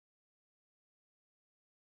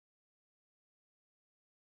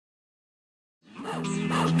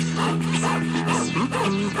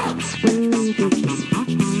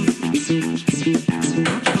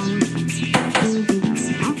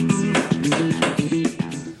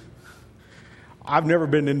I've never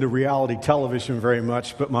been into reality television very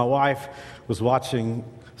much, but my wife was watching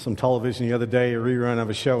some television the other day, a rerun of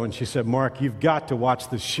a show, and she said, "Mark, you've got to watch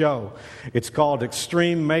this show. It's called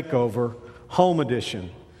Extreme Makeover Home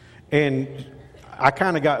Edition." And I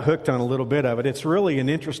kind of got hooked on a little bit of it. It's really an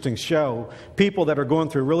interesting show. People that are going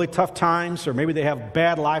through really tough times, or maybe they have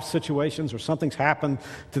bad life situations, or something's happened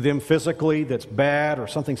to them physically that's bad, or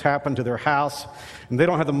something's happened to their house, and they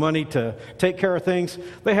don't have the money to take care of things.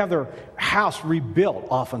 They have their house rebuilt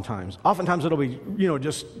oftentimes. Oftentimes it'll be,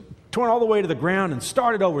 just torn all the way to the ground and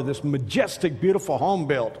started over, this majestic, beautiful home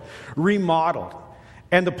built, remodeled.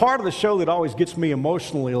 And the part of the show that always gets me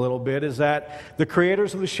emotionally a little bit is that the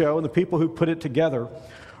creators of the show and the people who put it together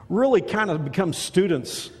really kind of become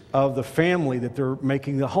students of the family that they're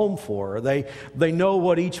making the home for. They know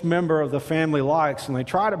what each member of the family likes, and they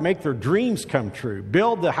try to make their dreams come true,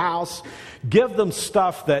 build the house, give them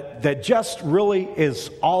stuff that just really is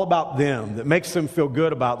all about them, that makes them feel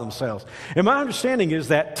good about themselves. And my understanding is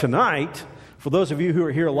that tonight, for those of you who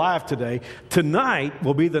are here live today, tonight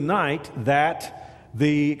will be the night that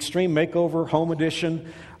the Extreme Makeover Home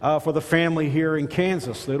Edition for the family here in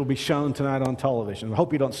Kansas. It'll be shown tonight on television. I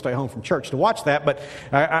hope you don't stay home from church to watch that, but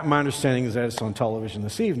my understanding is that it's on television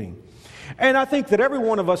this evening. And I think that every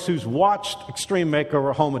one of us who's watched Extreme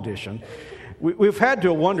Makeover Home Edition, we've had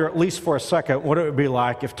to wonder, at least for a second, what it would be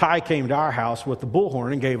like if Ty came to our house with the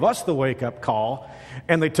bullhorn and gave us the wake-up call,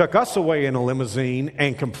 and they took us away in a limousine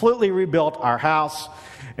and completely rebuilt our house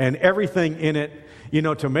and everything in it,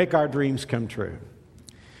 to make our dreams come true.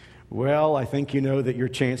 Well, I think you know that your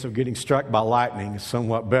chance of getting struck by lightning is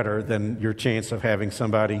somewhat better than your chance of having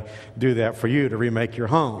somebody do that for you to remake your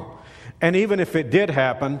home. And even if it did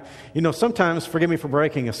happen, sometimes, forgive me for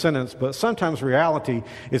breaking a sentence, but sometimes reality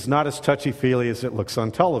is not as touchy-feely as it looks on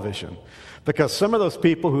television. Because some of those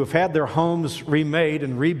people who have had their homes remade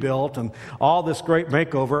and rebuilt and all this great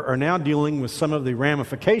makeover are now dealing with some of the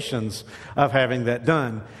ramifications of having that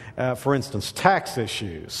done. For instance, tax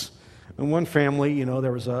issues. In one family,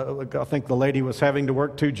 there was I think the lady was having to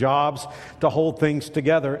work 2 jobs to hold things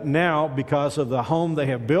together. Now, because of the home they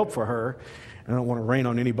have built for her, and I don't want to rain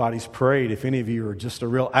on anybody's parade. If any of you are just a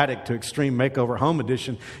real addict to Extreme Makeover Home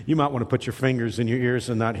Edition, you might want to put your fingers in your ears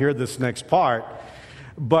and not hear this next part.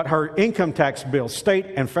 But her income tax bill, state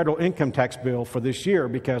and federal income tax bill for this year,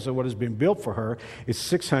 because of what has been built for her, is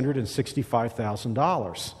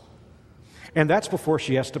 $665,000. And that's before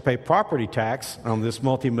she has to pay property tax on this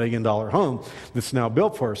multi-million-dollar home that's now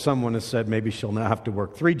built for her. Someone has said maybe she'll now have to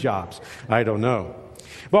work 3 jobs. I don't know.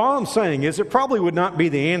 But all I'm saying is it probably would not be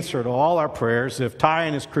the answer to all our prayers if Ty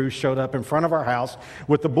and his crew showed up in front of our house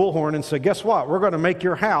with the bullhorn and said, "Guess what? We're going to make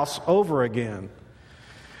your house over again."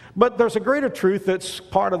 But there's a greater truth that's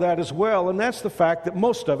part of that as well, and that's the fact that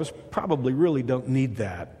most of us probably really don't need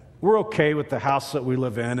that. We're okay with the house that we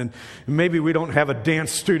live in, and maybe we don't have a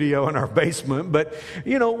dance studio in our basement, but,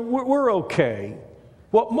 we're okay.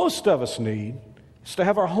 What most of us need is to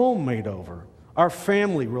have our home made over, our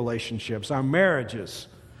family relationships, our marriages.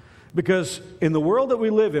 Because in the world that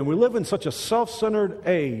we live in such a self-centered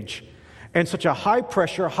age and such a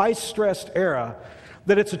high-pressure, high-stressed era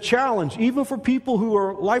that it's a challenge, even for people who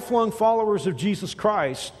are lifelong followers of Jesus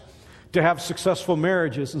Christ, to have successful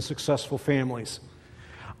marriages and successful families.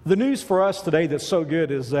 The news for us today that's so good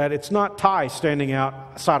is that it's not Ty standing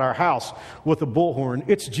outside our house with a bullhorn.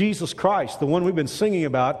 It's Jesus Christ, the one we've been singing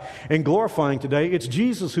about and glorifying today. It's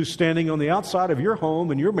Jesus who's standing on the outside of your home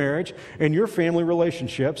and your marriage and your family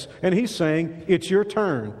relationships, and he's saying, it's your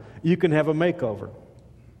turn. You can have a makeover.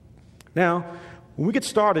 Now, when we get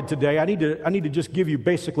started today, I need to just give you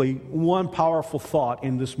basically one powerful thought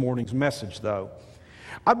in this morning's message, though.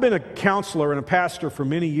 I've been a counselor and a pastor for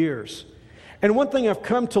many years. And one thing I've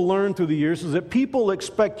come to learn through the years is that people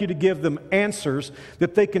expect you to give them answers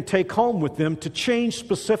that they can take home with them to change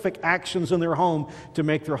specific actions in their home to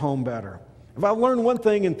make their home better. If I've learned one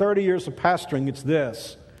thing in 30 years of pastoring, it's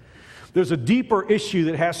this. There's a deeper issue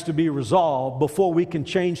that has to be resolved before we can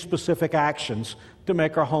change specific actions to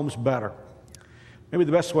make our homes better. Maybe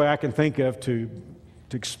the best way I can think of to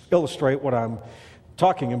illustrate what I'm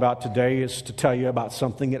talking about today is to tell you about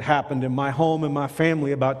something that happened in my home and my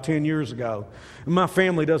family about 10 years ago. And my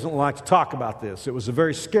family doesn't like to talk about this. It was a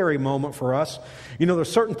very scary moment for us.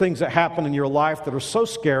 There's certain things that happen in your life that are so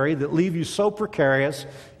scary, that leave you so precarious,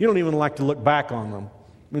 you don't even like to look back on them.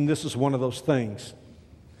 And this is one of those things.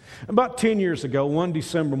 About 10 years ago, one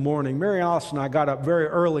December morning, Mary Alice and I got up very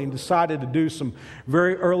early and decided to do some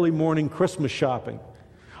very early morning Christmas shopping.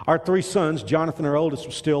 Our 3 sons, Jonathan, our oldest,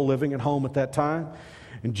 was still living at home at that time,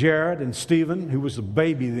 and Jared and Stephen, who was a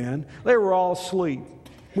baby then, they were all asleep.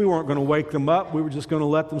 We weren't going to wake them up. We were just going to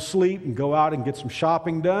let them sleep and go out and get some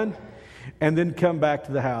shopping done and then come back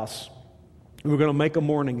to the house. We were going to make a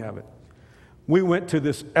morning of it. We went to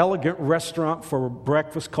this elegant restaurant for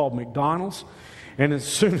breakfast called McDonald's. And as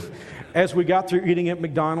soon as we got through eating at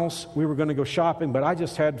McDonald's, we were going to go shopping, but I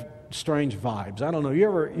just had strange vibes. I don't know, you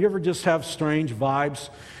ever just have strange vibes?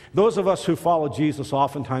 Those of us who follow Jesus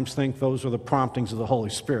oftentimes think those are the promptings of the Holy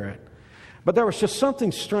Spirit. But there was just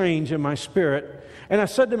something strange in my spirit. And I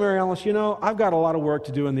said to Mary Alice, I've got a lot of work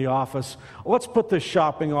to do in the office. Let's put this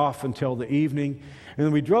shopping off until the evening. And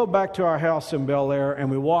then we drove back to our house in Bel Air,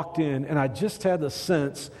 and we walked in, and I just had the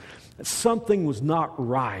sense that something was not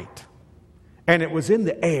right. And it was in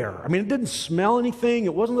the air. I mean, it didn't smell anything.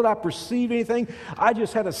 It wasn't that I perceived anything. I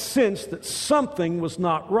just had a sense that something was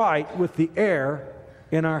not right with the air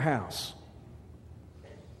in our house.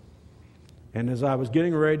 And as I was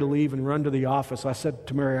getting ready to leave and run to the office, I said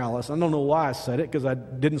to Mary Alice, I don't know why I said it because I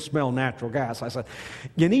didn't smell natural gas. I said,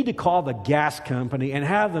 you need to call the gas company and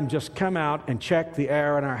have them just come out and check the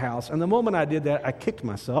air in our house. And the moment I did that, I kicked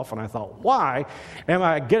myself and I thought, why am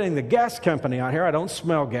I getting the gas company out here? I don't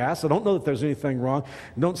smell gas. I don't know that there's anything wrong.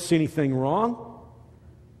 I don't see anything wrong.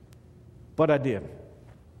 But I did.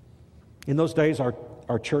 In those days,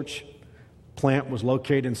 our church plant was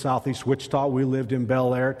located in southeast Wichita. We lived in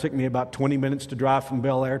Bel Air. It took me about 20 minutes to drive from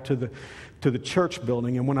Bel Air to the church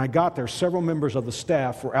building. And when I got there, several members of the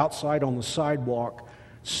staff were outside on the sidewalk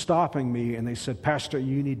stopping me, and they said, Pastor,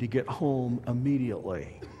 you need to get home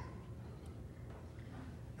immediately.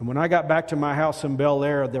 And when I got back to my house in Bel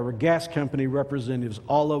Air, there were gas company representatives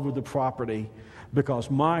all over the property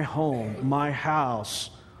because my home, my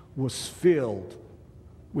house, was filled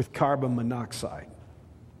with carbon monoxide.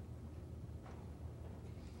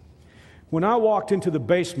 When I walked into the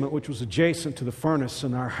basement, which was adjacent to the furnace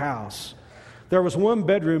in our house, there was one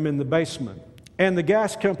bedroom in the basement. And the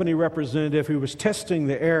gas company representative who was testing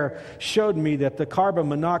the air showed me that the carbon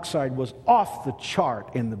monoxide was off the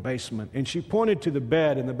chart in the basement. And she pointed to the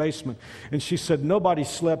bed in the basement, and she said, nobody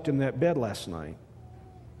slept in that bed last night.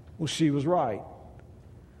 Well, she was right.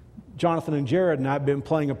 Jonathan and Jared and I had been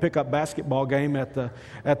playing a pickup basketball game at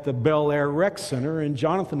the Bel Air Rec Center, and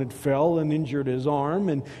Jonathan had fell and injured his arm,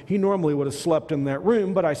 and he normally would have slept in that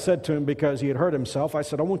room, but I said to him, because he had hurt himself, I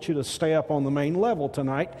said, I want you to stay up on the main level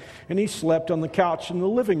tonight, and he slept on the couch in the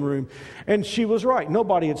living room. And she was right.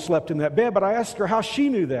 Nobody had slept in that bed, but I asked her how she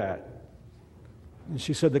knew that. And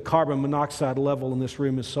she said the carbon monoxide level in this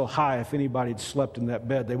room is so high, if anybody had slept in that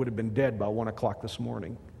bed, they would have been dead by 1 o'clock this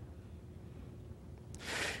morning.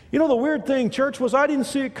 The weird thing, church, was I didn't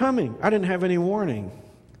see it coming. I didn't have any warning.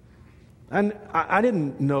 And I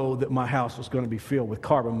didn't know that my house was going to be filled with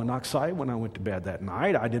carbon monoxide when I went to bed that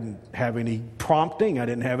night. I didn't have any prompting. I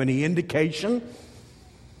didn't have any indication.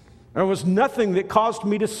 There was nothing that caused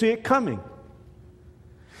me to see it coming.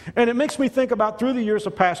 And it makes me think about, through the years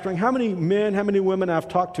of pastoring, how many men, how many women I've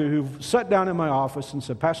talked to who've sat down in my office and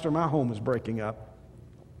said, Pastor, my home is breaking up.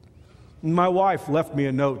 And my wife left me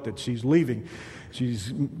a note that she's leaving. She's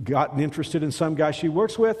gotten interested in some guy she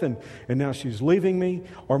works with, and now she's leaving me.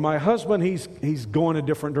 Or my husband, he's going a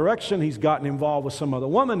different direction. He's gotten involved with some other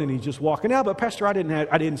woman, and he's just walking out. But Pastor, I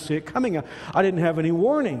didn't see it coming. I didn't have any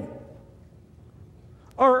warning.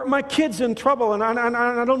 Or my kid's in trouble, and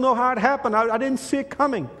I don't know how it happened. I didn't see it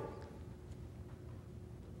coming.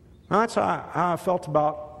 Now, that's how I felt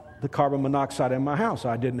about the carbon monoxide in my house.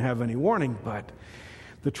 I didn't have any warning, but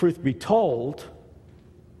the truth be told,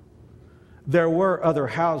 there were other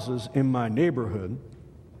houses in my neighborhood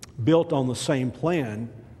built on the same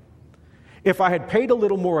plan. If I had paid a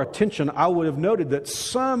little more attention, I would have noted that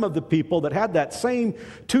some of the people that had that same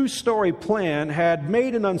 2-story plan had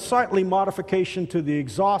made an unsightly modification to the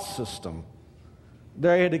exhaust system.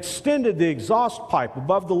 They had extended the exhaust pipe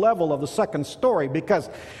above the level of the 2nd story because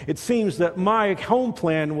it seems that my home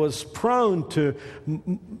plan was prone to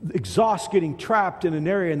exhaust getting trapped in an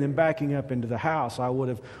area and then backing up into the house. I would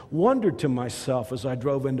have wondered to myself as I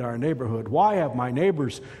drove into our neighborhood, why have my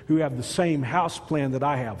neighbors who have the same house plan that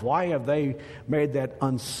I have, why have they made that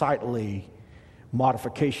unsightly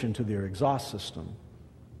modification to their exhaust system?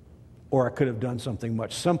 Or I could have done something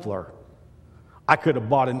much simpler. I could have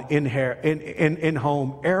bought an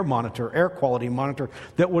in-home air monitor, air quality monitor,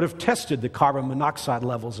 that would have tested the carbon monoxide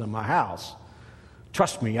levels in my house.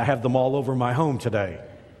 Trust me, I have them all over my home today.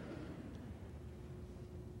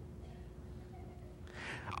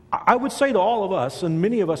 I would say to all of us, and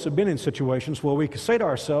many of us have been in situations where we could say to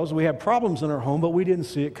ourselves, we had problems in our home, but we didn't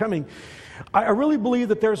see it coming. I really believe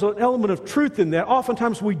that there's an element of truth in that.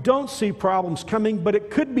 Oftentimes we don't see problems coming, but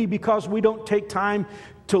it could be because we don't take time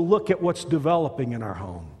to look at what's developing in our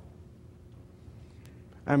home.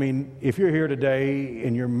 I mean, if you're here today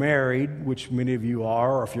and you're married, which many of you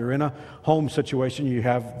are, or if you're in a home situation, you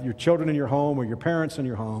have your children in your home or your parents in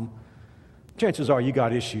your home, chances are you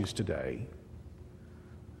got issues today.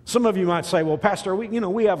 Some of you might say, well, Pastor,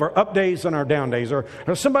 we have our up days and our down days. Or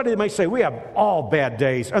somebody may say, we have all bad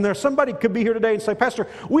days. And there's somebody could be here today and say, Pastor,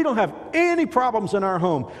 we don't have any problems in our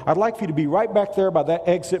home. I'd like for you to be right back there by that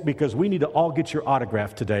exit because we need to all get your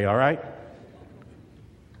autograph today, all right?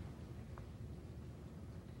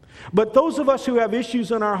 But those of us who have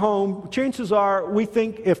issues in our home, chances are we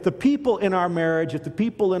think if the people in our marriage, if the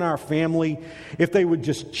people in our family, if they would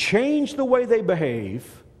just change the way they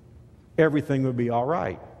behave, everything would be all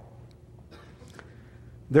right.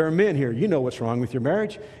 There are men here, you know what's wrong with your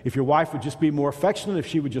marriage. If your wife would just be more affectionate, if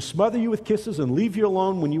she would just smother you with kisses and leave you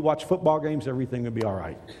alone when you watch football games, everything would be all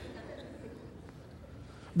right.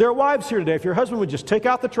 There are wives here today, if your husband would just take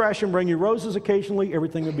out the trash and bring you roses occasionally,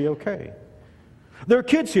 everything would be okay. There are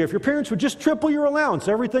kids here, if your parents would just triple your allowance,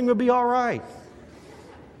 everything would be all right.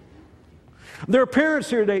 There are parents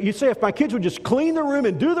here today, you say if my kids would just clean the room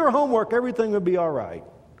and do their homework, everything would be all right.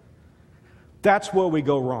 That's where we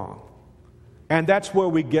go wrong. And that's how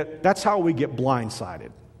we get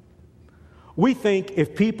blindsided. We think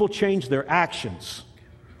if people change their actions,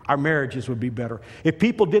 our marriages would be better. If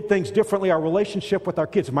people did things differently, our relationship with our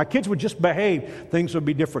kids, if my kids would just behave, things would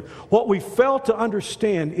be different. What we fail to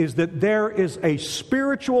understand is that there is a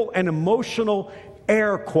spiritual and emotional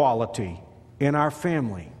air quality in our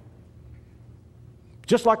family.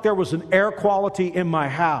 Just like there was an air quality in my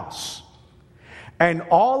house. And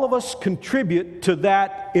all of us contribute to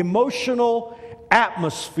that emotional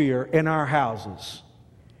atmosphere in our houses.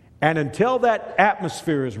 And until that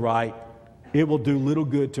atmosphere is right, it will do little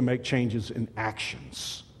good to make changes in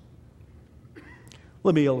actions.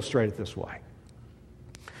 Let me illustrate it this way.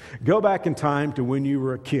 Go back in time to when you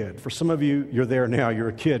were a kid. For some of you, you're there now, you're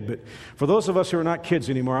a kid. But for those of us who are not kids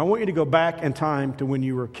anymore, I want you to go back in time to when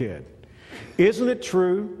you were a kid. Isn't it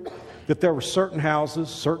true that there were certain houses,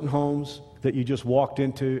 certain homes that you just walked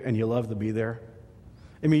into and you loved to be there?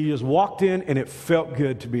 I mean, you just walked in and it felt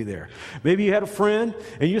good to be there. Maybe you had a friend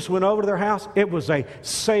and you just went over to their house. It was a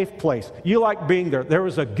safe place. You liked being there. There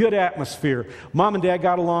was a good atmosphere. Mom and dad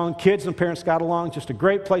got along. Kids and parents got along. Just a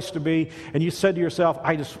great place to be. And you said to yourself,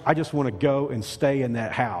 I just want to go and stay in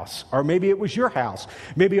that house. Or maybe it was your house.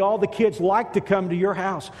 Maybe all the kids liked to come to your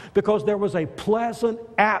house because there was a pleasant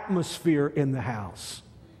atmosphere in the house.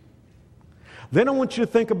 Then I want you to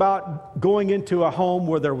think about going into a home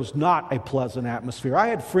where there was not a pleasant atmosphere. I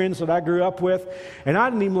had friends that I grew up with, and I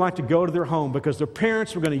didn't even like to go to their home because their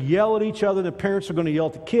parents were going to yell at each other, the parents were going to yell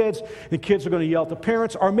at the kids were going to yell at the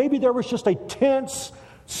parents, or maybe there was just a tense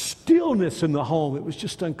stillness in the home. It was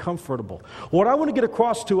just uncomfortable. What I want to get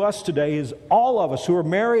across to us today is all of us who are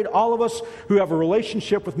married, all of us who have a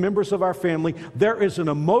relationship with members of our family, there is an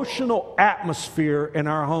emotional atmosphere in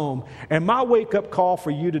our home. And my wake-up call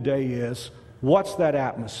for you today is, what's that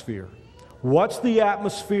atmosphere? What's the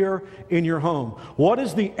atmosphere in your home? What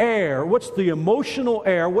is the air? What's the emotional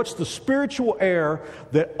air? What's the spiritual air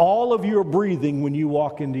that all of you are breathing when you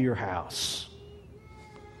walk into your house?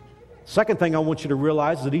 Second thing I want you to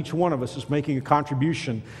realize is that each one of us is making a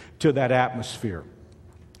contribution to that atmosphere.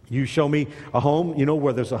 You show me a home,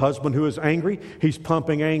 where there's a husband who is angry, he's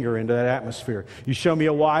pumping anger into that atmosphere. You show me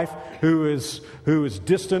a wife who is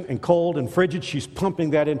distant and cold and frigid, she's pumping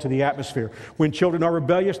that into the atmosphere. When children are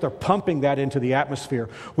rebellious, they're pumping that into the atmosphere.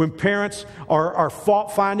 When parents are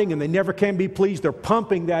fault-finding and they never can be pleased, they're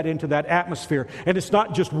pumping that into that atmosphere. And it's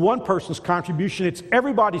not just one person's contribution, it's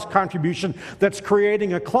everybody's contribution that's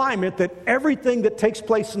creating a climate that everything that takes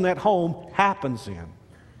place in that home happens in.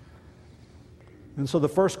 And so the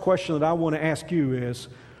first question that I want to ask you is,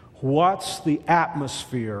 what's the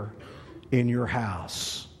atmosphere in your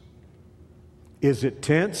house? Is it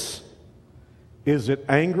tense? Is it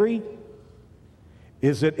angry?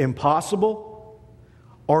 Is it impossible?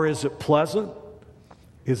 Or is it pleasant?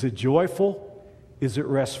 Is it joyful? Is it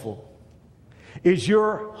restful? Is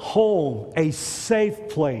your home a safe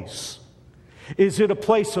place? Is it a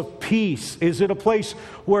place of peace? Is it a place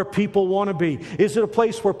where people want to be? Is it a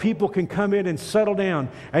place where people can come in and settle down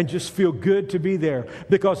and just feel good to be there?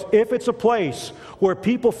 Because if it's a place where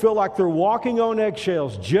people feel like they're walking on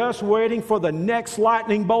eggshells, just waiting for the next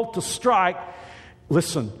lightning bolt to strike,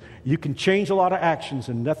 listen, You can change a lot of actions,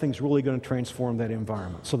 and nothing's really going to transform that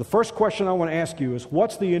environment. So the first question I want to ask you is,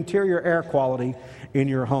 what's the interior air quality in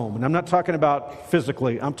your home? And I'm not talking about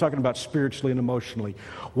physically. I'm talking about spiritually and emotionally.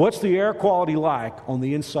 What's the air quality like on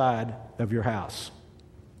the inside of your house?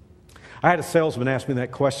 I had a salesman ask me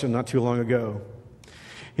that question not too long ago.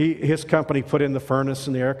 His company put in the furnace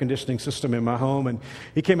and the air conditioning system in my home, and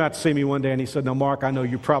he came out to see me one day and he said, "Now, Mark, I know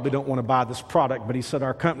you probably don't want to buy this product," but he said,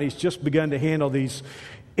 "Our company's just begun to handle these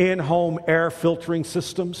in-home air filtering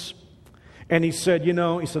systems." And he said,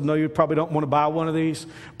 "No, you probably don't want to buy one of these."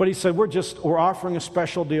 But he said, we're offering a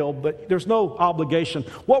special deal, but there's no obligation.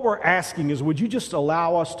 What we're asking is, would you just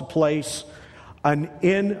allow us to place an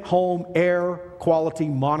in-home air quality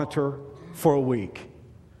monitor for a week?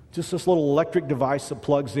 Just this little electric device that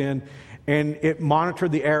plugs in, and it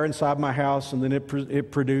monitored the air inside my house, and then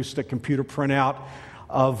it produced a computer printout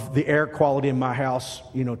of the air quality in my house,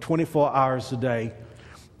 24 hours a day.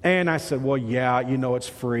 And I said, "Well, yeah, it's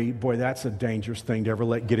free." Boy, that's a dangerous thing to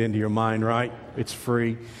ever get into your mind, right? It's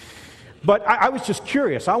free. But I was just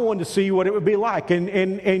curious. I wanted to see what it would be like.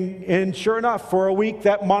 And sure enough, for a week,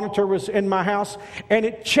 that monitor was in my house, and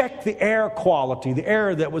it checked the air quality, the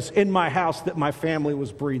air that was in my house that my family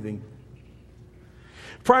was breathing.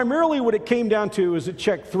 Primarily what it came down to is it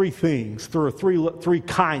checked three things, three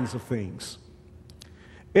kinds of things.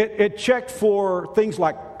 It checked for things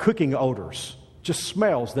like cooking odors, just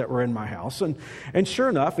smells that were in my house. And sure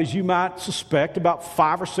enough, as you might suspect, about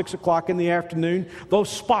 5 or 6 o'clock in the afternoon, those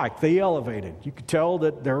spiked, they elevated. You could tell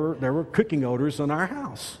that there were cooking odors in our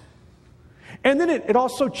house. And then it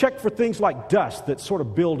also checked for things like dust that sort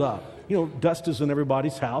of build up. Dust is in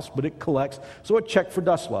everybody's house, but it collects, so it checked for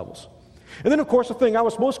dust levels. And then, of course, the thing I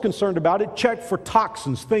was most concerned about, it checked for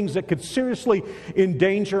toxins, things that could seriously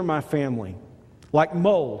endanger my family, like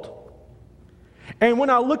mold. And when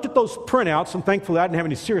I looked at those printouts, and thankfully I didn't have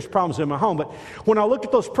any serious problems in my home, but when I looked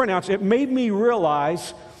at those printouts, it made me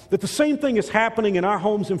realize that the same thing is happening in our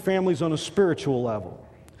homes and families on a spiritual level.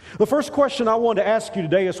 The first question I want to ask you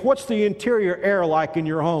today is, what's the interior air like in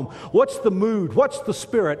your home? What's the mood? What's the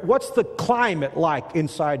spirit? What's the climate like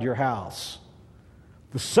inside your house?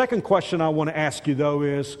 The second question I want to ask you, though,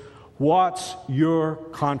 is, what's your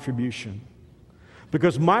contribution?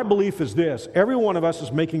 Because my belief is this: every one of us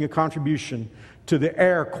is making a contribution to the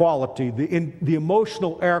air quality, the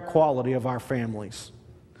emotional air quality of our families.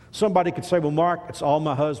 Somebody could say, "Well, Mark, it's all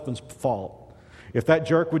my husband's fault. If that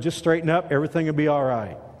jerk would just straighten up, everything would be all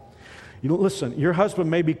right." Listen, your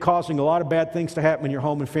husband may be causing a lot of bad things to happen in your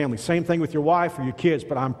home and family. Same thing with your wife or your kids,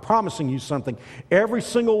 but I'm promising you something. Every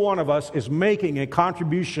single one of us is making a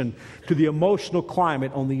contribution to the emotional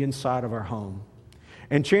climate on the inside of our home.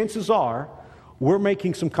 And chances are, we're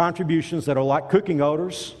making some contributions that are like cooking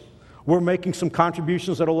odors. We're making some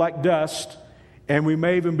contributions that are like dust. And we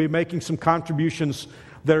may even be making some contributions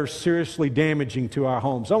that are seriously damaging to our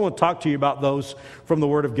homes. I want to talk to you about those from the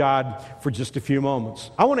Word of God for just a few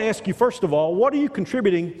moments. I want to ask you, first of all, what are you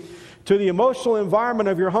contributing to the emotional environment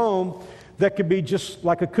of your home that could be just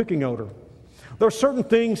like a cooking odor? There are certain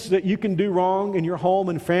things that you can do wrong in your home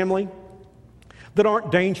and family that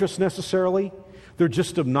aren't dangerous necessarily. They're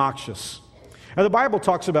just obnoxious. Now, the Bible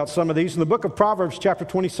talks about some of these. In the book of Proverbs, chapter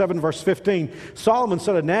 27, verse 15, Solomon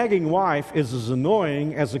said, "A nagging wife is as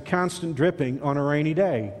annoying as a constant dripping on a rainy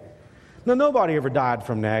day." Now, nobody ever died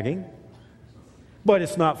from nagging, but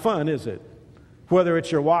it's not fun, is it? Whether it's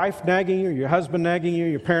your wife nagging you, your husband nagging you,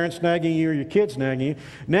 your parents nagging you, or your kids nagging you,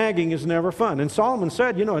 nagging is never fun. And Solomon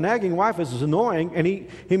said, a nagging wife is as annoying, and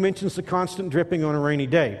he mentions the constant dripping on a rainy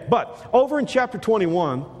day. But over in chapter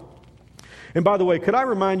 21, and by the way, could I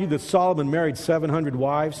remind you that Solomon married 700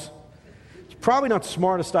 wives? It's probably not the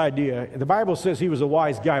smartest idea. The Bible says he was a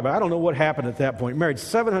wise guy, but I don't know what happened at that point. He married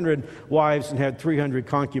 700 wives and had 300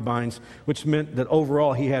 concubines, which meant that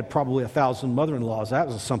overall he had probably 1,000 mother-in-laws. That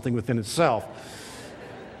was something within itself.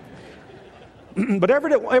 But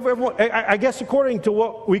I guess according to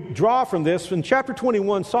what we draw from this, in chapter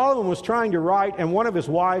 21, Solomon was trying to write, and one of his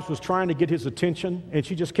wives was trying to get his attention, and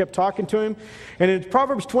she just kept talking to him. And in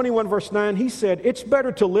Proverbs 21, verse 9, he said, "It's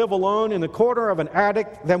better to live alone in the corner of an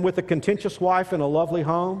attic than with a contentious wife in a lovely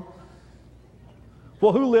home."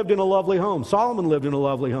 Well, who lived in a lovely home? Solomon lived in a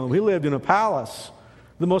lovely home. He lived in a palace,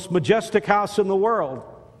 the most majestic house in the world.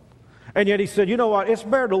 And yet he said, "You know what? It's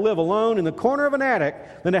better to live alone in the corner of an attic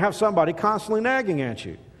than to have somebody constantly nagging at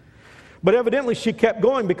you." But evidently she kept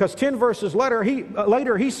going, because 10 verses later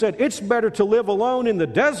he said, "It's better to live alone in the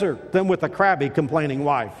desert than with a crabby, complaining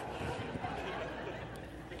wife."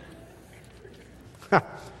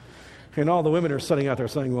 And all the women are sitting out there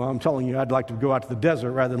saying, "Well, I'm telling you, I'd like to go out to the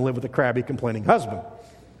desert rather than live with a crabby, complaining husband."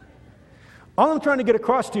 All I'm trying to get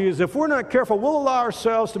across to you is if we're not careful, we'll allow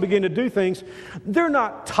ourselves to begin to do things. They're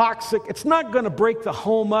not toxic. It's not going to break the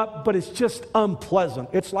home up, but it's just unpleasant.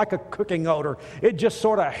 It's like a cooking odor. It just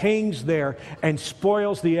sort of hangs there and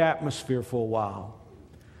spoils the atmosphere for a while.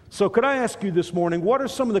 So could I ask you this morning, what are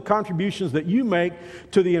some of the contributions that you make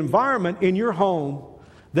to the environment in your home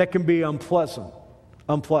that can be unpleasant?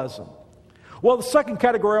 Well, the second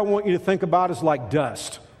category I want you to think about is like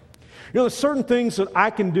dust. You know, there's certain things that I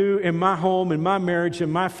can do in my home, in my marriage,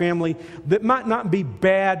 in my family that might not be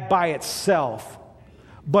bad by itself,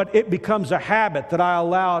 but it becomes a habit that I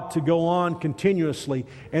allow to go on continuously,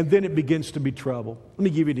 and then it begins to be trouble. Let me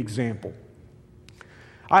give you an example.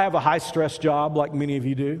 I have a high-stress job like many of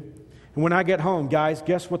you do. And when I get home, guys,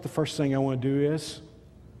 guess what the first thing I want to do is?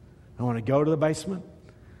 I want to go to the basement.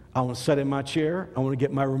 I want to sit in my chair, I want to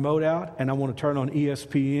get my remote out, and I want to turn on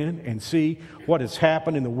ESPN and see what has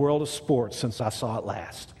happened in the world of sports since I saw it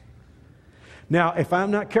last. Now, if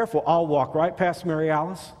I'm not careful, I'll walk right past Mary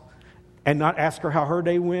Alice and not ask her how her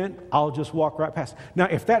day went. I'll just walk right past. Now,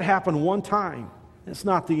 if that happened one time, it's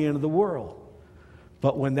not the end of the world.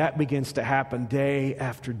 But when that begins to happen day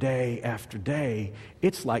after day after day,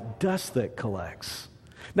 it's like dust that collects.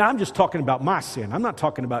 Now, I'm just talking about my sin. I'm not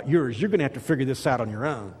talking about yours. You're going to have to figure this out on your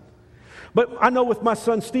own. But I know with my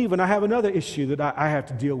son Stephen, I have another issue that I have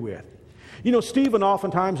to deal with. You know, Stephen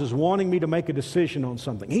oftentimes is wanting me to make a decision on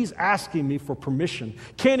something. He's asking me for permission.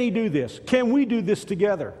 Can he do this? Can we do this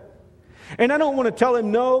together? And I don't want to tell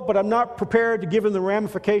him no, but I'm not prepared to give him the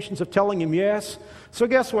ramifications of telling him yes. So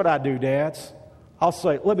guess what I do, dads? I'll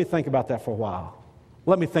say, let me think about that for a while.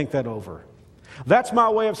 Let me think that over. That's my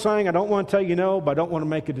way of saying I don't want to tell you no, but I don't want to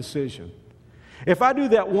make a decision. If I do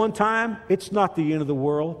that one time, it's not the end of the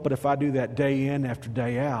world, but if I do that day in after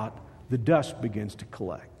day out, the dust begins to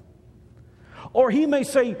collect. Or he may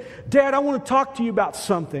say, Dad, I want to talk to you about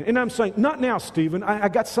something. And I'm saying, not now, Stephen. I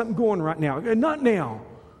got something going right now. Not now.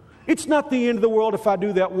 It's not the end of the world if I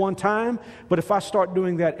do that one time, but if I start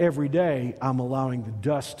doing that every day, I'm allowing the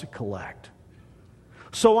dust to collect.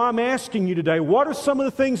 So I'm asking you today, what are some of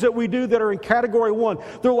the things that we do that are in category one?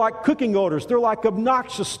 They're like cooking odors. They're like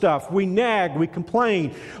obnoxious stuff. We nag, we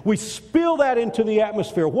complain. We spill that into the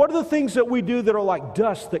atmosphere. What are the things that we do that are like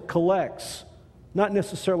dust that collects? Not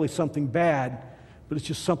necessarily something bad, but it's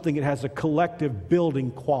just something that has a collective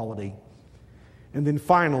building quality. And then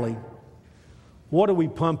finally, what do we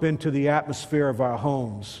pump into the atmosphere of our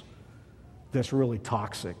homes that's really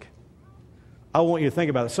toxic? I want you to think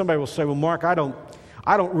about it. Somebody will say, well, Mark, I don't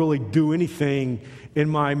really do anything in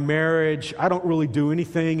my marriage. I don't really do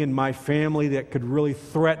anything in my family that could really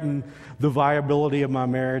threaten the viability of my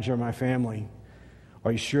marriage or my family.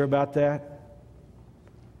 Are you sure about that?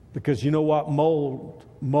 Because you know what?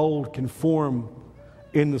 Mold can form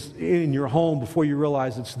in your home before you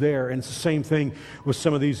realize it's there. And it's the same thing with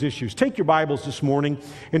some of these issues. Take your Bibles this morning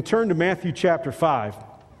and turn to Matthew chapter 5.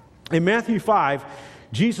 In Matthew 5,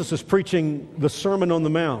 Jesus is preaching the Sermon on the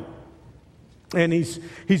Mount. And he's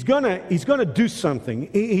going to do something.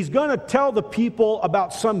 He's going to tell the people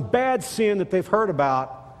about some bad sin that they've heard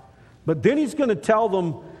about, but then he's going to tell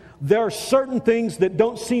them there are certain things that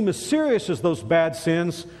don't seem as serious as those bad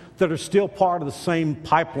sins that are still part of the same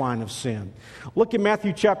pipeline of sin. Look at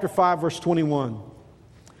Matthew chapter 5, verse 21.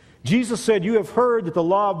 Jesus said, "You have heard that the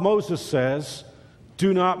law of Moses says,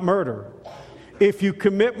 'Do not murder.' If you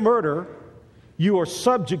commit murder, you are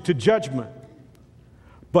subject to judgment.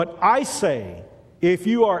 But I say, if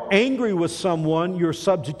you are angry with someone, you're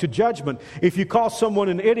subject to judgment. If you call someone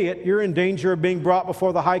an idiot, you're in danger of being brought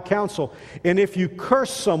before the high council. And if you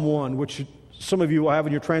curse someone," which some of you will have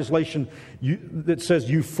in your translation that says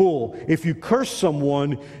you fool. If you curse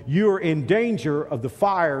someone, you're in danger of the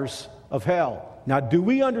fires of hell. Now, do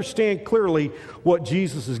we understand clearly what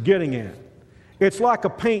Jesus is getting at? It's like a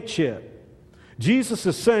paint chip. Jesus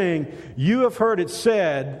is saying, you have heard it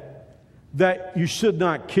said that you should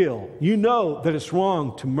not kill. You know that it's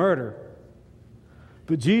wrong to murder.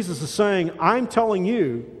 But Jesus is saying, I'm telling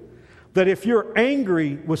you that if you're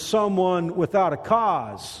angry with someone without a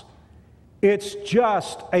cause, it's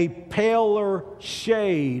just a paler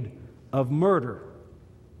shade of murder.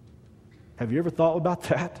 Have you ever thought about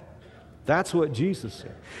that? That's what Jesus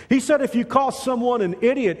said. He said if you call someone an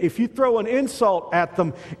idiot, if you throw an insult at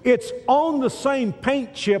them, it's on the same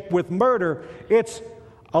paint chip with murder. It's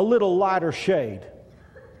a little lighter shade.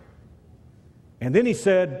 And then he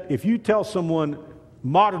said, if you tell someone,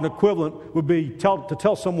 modern equivalent would be to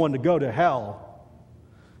tell someone to go to hell.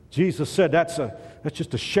 Jesus said that's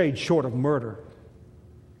just a shade short of murder.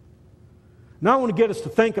 Now I want to get us to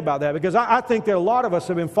think about that, because I think that a lot of us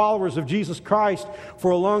have been followers of Jesus Christ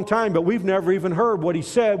for a long time, but we've never even heard what He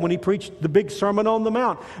said when He preached the big Sermon on the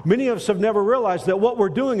Mount. Many of us have never realized that what we're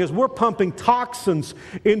doing is we're pumping toxins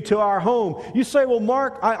into our home. You say, well,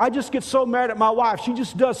 Mark, I just get so mad at my wife. She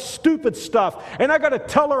just does stupid stuff, and I got to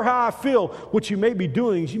tell her how I feel. What you may be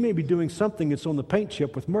doing is you may be doing something that's on the paint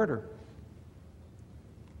chip with murder.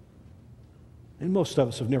 And most of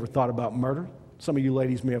us have never thought about murder. Some of you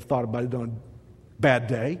ladies may have thought about it on a bad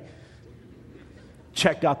day.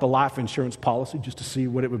 Checked out the life insurance policy just to see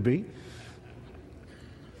what it would be.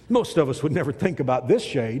 Most of us would never think about this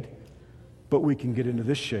shade, but we can get into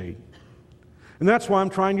this shade. And that's why I'm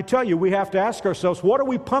trying to tell you, we have to ask ourselves, what are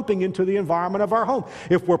we pumping into the environment of our home?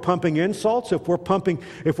 If we're pumping insults, if we're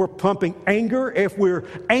pumping anger, if we're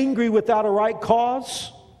angry without a right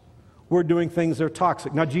cause, we're doing things that are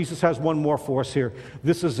toxic. Now, Jesus has one more for us here.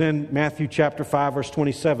 This is in Matthew chapter 5, verse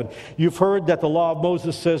 27. You've heard that the law of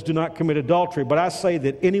Moses says, do not commit adultery. But I say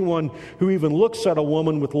that anyone who even looks at a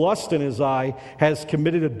woman with lust in his eye has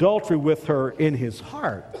committed adultery with her in his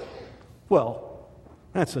heart. Well,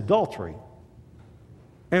 that's adultery.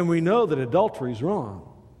 And we know that adultery is wrong.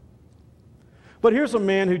 But here's a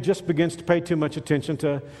man who just begins to pay too much attention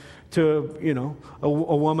to a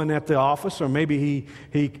woman at the office, or maybe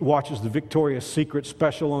he watches the Victoria's Secret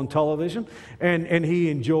special on television, and he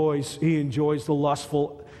enjoys the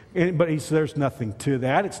lustful, but he says there's nothing to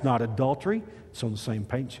that. It's not adultery. It's on the same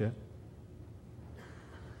paint chip.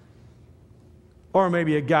 Or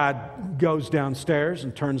maybe a guy goes downstairs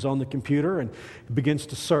and turns on the computer and begins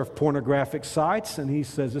to surf pornographic sites, and he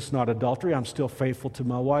says, it's not adultery. I'm still faithful to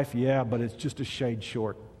my wife. Yeah, but it's just a shade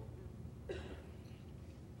short.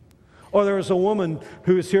 Or there's a woman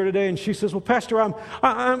who is here today, and she says, well, Pastor,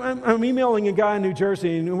 I'm emailing a guy in New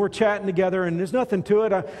Jersey, and we're chatting together, and there's nothing to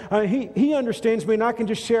it. He understands me, and I can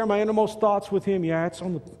just share my innermost thoughts with him. Yeah, it's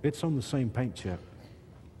on the same paint chip.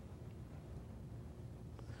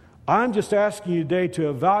 I'm just asking you today to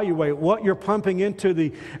evaluate what you're pumping into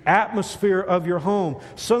the atmosphere of your home.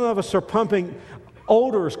 Some of us are pumping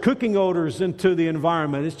odors, cooking odors into the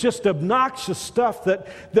environment. It's just obnoxious stuff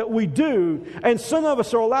that we do. And some of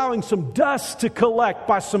us are allowing some dust to collect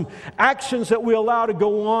by some actions that we allow to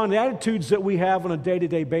go on, attitudes that we have on a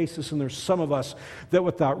day-to-day basis. And there's some of us that,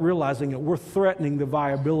 without realizing it, we're threatening the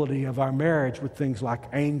viability of our marriage with things like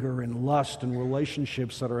anger and lust and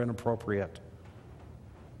relationships that are inappropriate.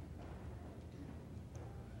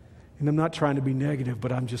 And I'm not trying to be negative,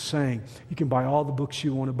 but I'm just saying, you can buy all the books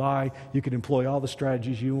you want to buy. You can employ all the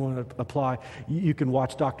strategies you want to apply. You can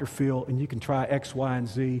watch Dr. Phil, and you can try X, Y, and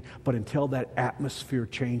Z. But until that atmosphere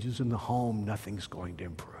changes in the home, nothing's going to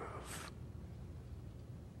improve.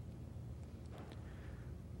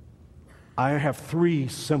 I have 3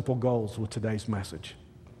 simple goals with today's message.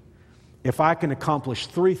 If I can accomplish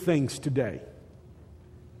 3 things today,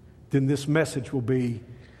 then this message will be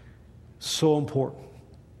so important.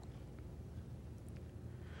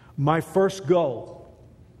 My first goal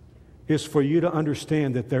is for you to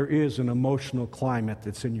understand that there is an emotional climate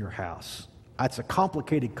that's in your house. It's a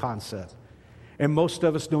complicated concept, and most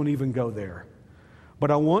of us don't even go there.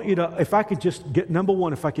 But I want you to, if I could just get, number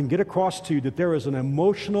one, if I can get across to you that there is an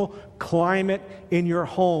emotional climate in your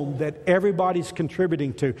home that everybody's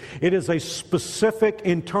contributing to. It is a specific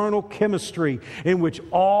internal chemistry in which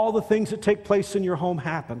all the things that take place in your home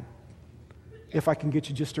happen. If I can get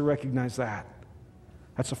you just to recognize that.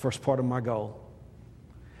 That's the first part of my goal.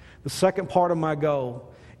 The second part of my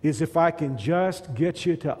goal is if I can just get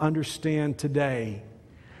you to understand today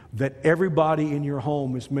that everybody in your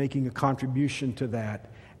home is making a contribution to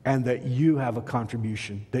that, and that you have a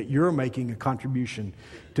contribution, that you're making a contribution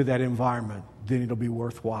to that environment, then it'll be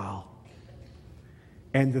worthwhile.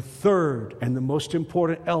 And the third and the most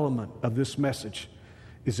important element of this message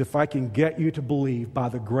is if I can get you to believe by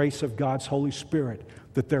the grace of God's Holy Spirit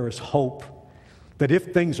that there is hope. That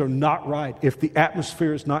if things are not right, if the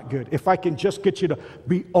atmosphere is not good, if I can just get you to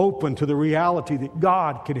be open to the reality that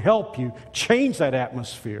God can help you change that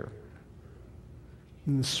atmosphere,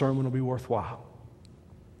 then the sermon will be worthwhile.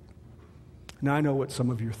 Now, I know what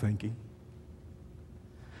some of you are thinking.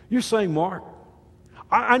 You're saying, Mark,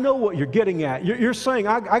 I know what you're getting at. You're saying,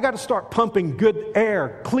 I got to start pumping good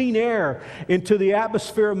air, clean air into the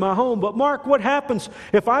atmosphere of my home. But Mark, what happens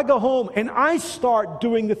if I go home and I start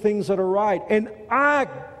doing the things that are right, and I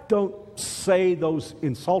don't say those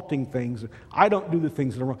insulting things, I don't do the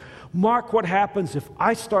things that are wrong? Mark, what happens if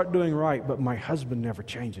I start doing right, but my husband never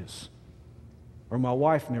changes? Or my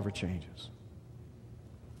wife never changes?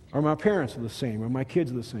 Or my parents are the same? Or my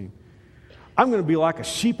kids are the same? I'm going to be like a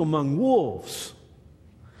sheep among wolves.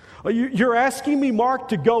 You're asking me, Mark,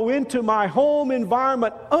 to go into my home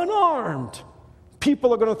environment unarmed.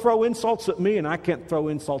 People are going to throw insults at me, and I can't throw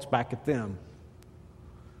insults back at them.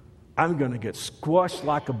 I'm going to get squashed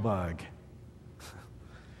like a bug.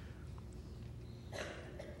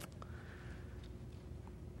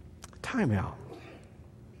 Time out.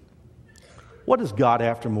 What does God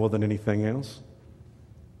after more than anything else?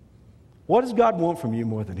 What does God want from you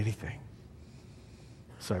more than anything?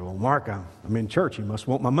 Say, well, Mark, I'm in church. He must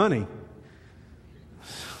want my money.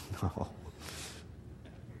 No.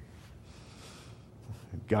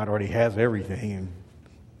 God already has everything. And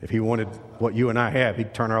if He wanted what you and I have,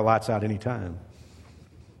 He'd turn our lights out any time.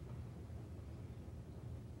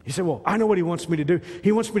 He said, well, I know what He wants me to do.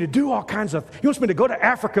 He wants me to do all kinds of... He wants me to go to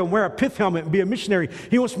Africa and wear a pith helmet and be a missionary.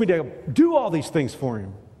 He wants me to do all these things for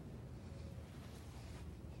Him.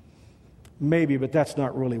 Maybe, but that's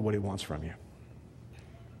not really what He wants from you.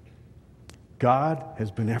 God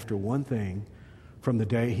has been after one thing from the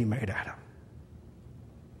day He made Adam.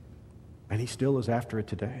 And He still is after it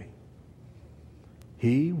today.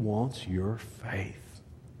 He wants your faith.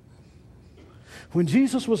 When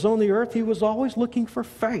Jesus was on the earth, He was always looking for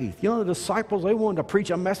faith. You know, the disciples, they wanted to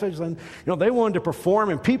preach a message, and they wanted to perform.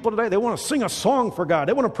 And people today, they want to sing a song for God.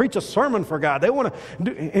 They want to preach a sermon for God. They want to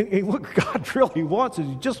do, and what God really wants is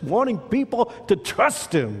just wanting people to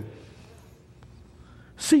trust Him.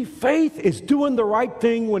 See, faith is doing the right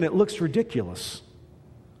thing when it looks ridiculous.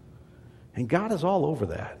 And God is all over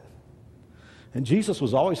that. And Jesus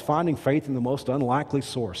was always finding faith in the most unlikely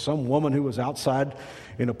source. Some woman who was outside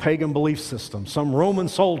in a pagan belief system. Some Roman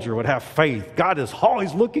soldier would have faith. God is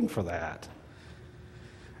always looking for that.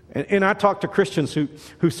 And I talk to Christians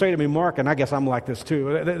who say to me, Mark, and I guess I'm like this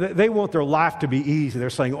too, they want their life to be easy. They're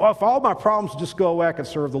saying, well, if all my problems just go away, I can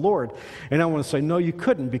serve the Lord. And I want to say, no, you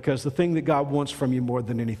couldn't, because the thing that God wants from you more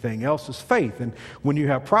than anything else is faith. And when you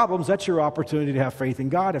have problems, that's your opportunity to have faith in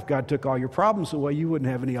God. If God took all your problems away, you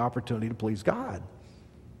wouldn't have any opportunity to please God.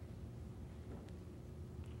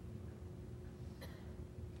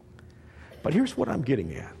 But here's what I'm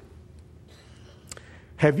getting at.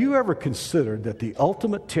 Have you ever considered that the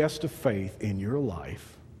ultimate test of faith in your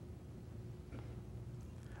life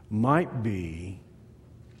might be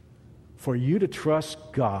for you to trust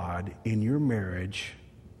God in your marriage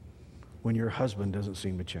when your husband doesn't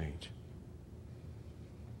seem to change?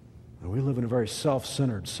 And we live in a very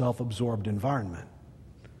self-centered, self-absorbed environment.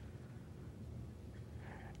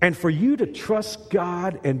 And for you to trust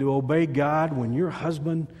God and to obey God when your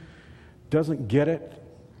husband doesn't get it,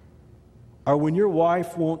 or when your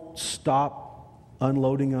wife won't stop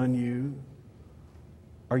unloading on you,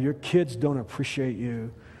 or your kids don't appreciate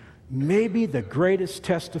you, maybe the greatest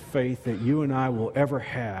test of faith that you and I will ever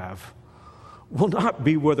have will not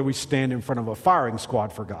be whether we stand in front of a firing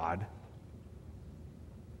squad for God,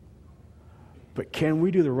 but can we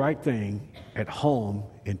do the right thing at home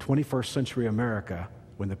in 21st century America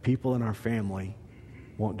when the people in our family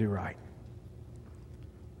won't do right?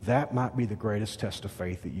 That might be the greatest test of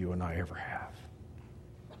faith that you and I ever have.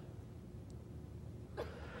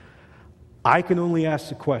 I can only ask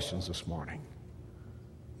the questions this morning.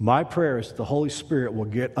 My prayer is that the Holy Spirit will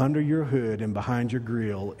get under your hood and behind your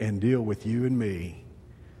grill and deal with you and me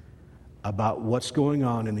about what's going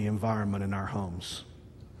on in the environment in our homes.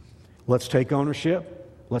 Let's take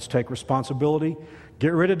ownership. Let's take responsibility.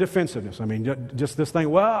 Get rid of defensiveness. I mean, just this thing,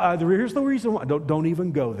 well, here's the reason why. Don't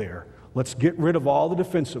even go there. Let's get rid of all the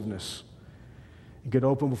defensiveness and get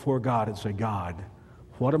open before God and say, God,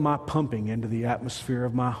 what am I pumping into the atmosphere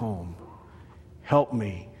of my home? Help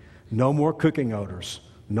me. No more cooking odors.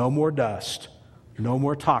 No more dust. No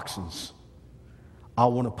more toxins. I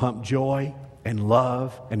want to pump joy and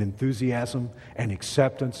love and enthusiasm and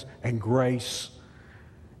acceptance and grace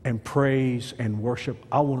and praise and worship.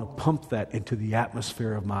 I want to pump that into the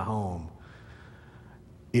atmosphere of my home.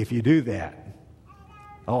 If you do that,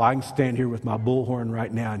 I can stand here with my bullhorn right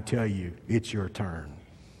now and tell you, it's your turn.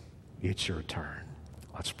 It's your turn.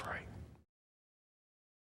 Let's pray.